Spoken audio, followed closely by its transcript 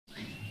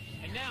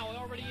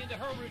already into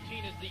her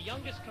routine is the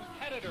youngest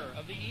competitor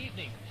of the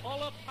evening,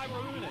 Paula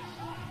Piwarunas.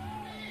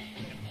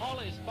 And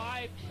Paula is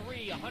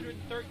 5'3",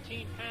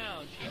 113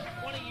 pounds. She's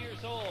 20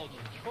 years old.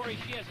 Corey,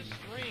 she has a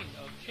string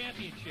of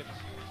championships,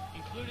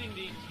 including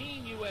the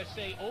Team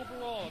USA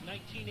overall in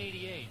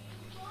 1988.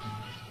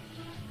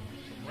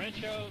 From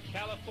Rancho,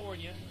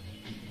 California.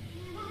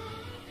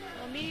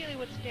 Well, immediately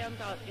what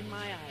stands out in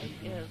my eyes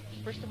is,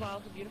 first of all,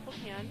 her beautiful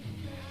tan.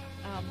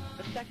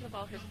 But second of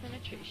all, her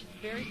symmetry. She's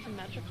very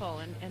symmetrical,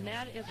 and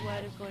that is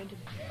what is going to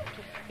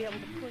be able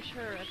to push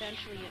her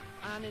eventually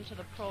on into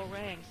the pro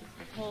ranks. It's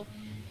this whole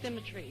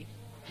symmetry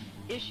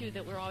issue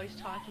that we're always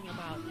talking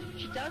about.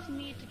 She does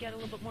need to get a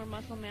little bit more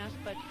muscle mass,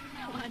 but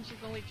come on, she's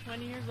only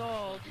 20 years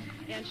old,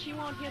 and she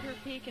won't hit her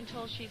peak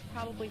until she's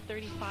probably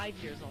 35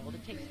 years old.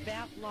 It takes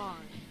that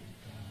long.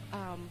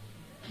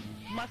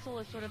 Muscle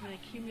is sort of an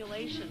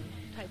accumulation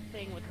type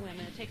thing with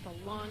women. It takes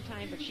a long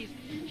time, but she's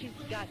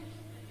got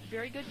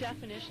very good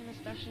definition,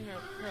 especially in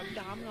her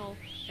abdominal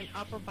and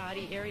upper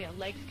body area.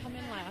 Legs come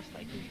in last,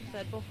 like you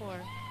said before.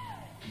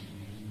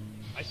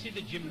 I see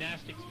the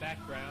gymnastics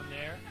background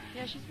there.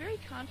 Yeah, she's very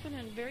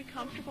confident, very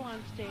comfortable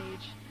on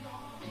stage.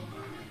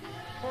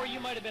 Corey, you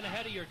might have been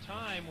ahead of your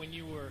time when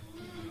you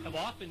have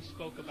often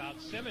spoke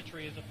about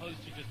symmetry as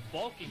opposed to just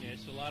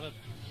bulkiness. A lot of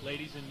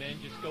ladies and men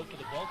just go for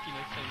the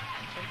bulkiness and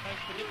sometimes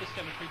forget the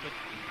symmetry, but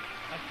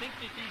I think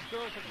that these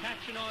girls are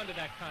catching on to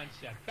that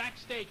concept.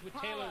 Backstage with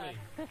Taylor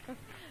Lee.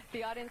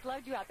 The audience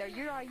loved you out there.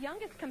 You're our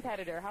youngest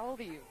competitor. How old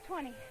are you?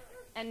 20.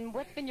 And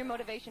what's been your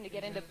motivation to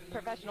get into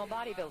professional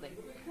bodybuilding?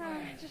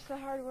 Just the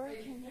hard work.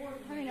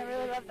 I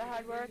really love the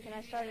hard work, and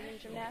I started in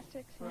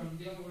gymnastics.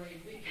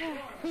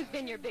 Who's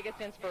been your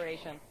biggest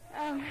inspiration?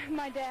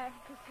 My dad,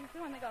 because he's the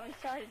one that got me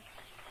started.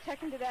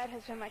 Second to that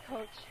has been my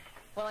coach.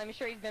 Well, I'm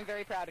sure he's been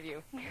very proud of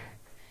you.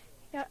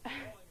 Yeah.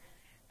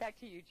 Back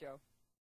to you, Joe.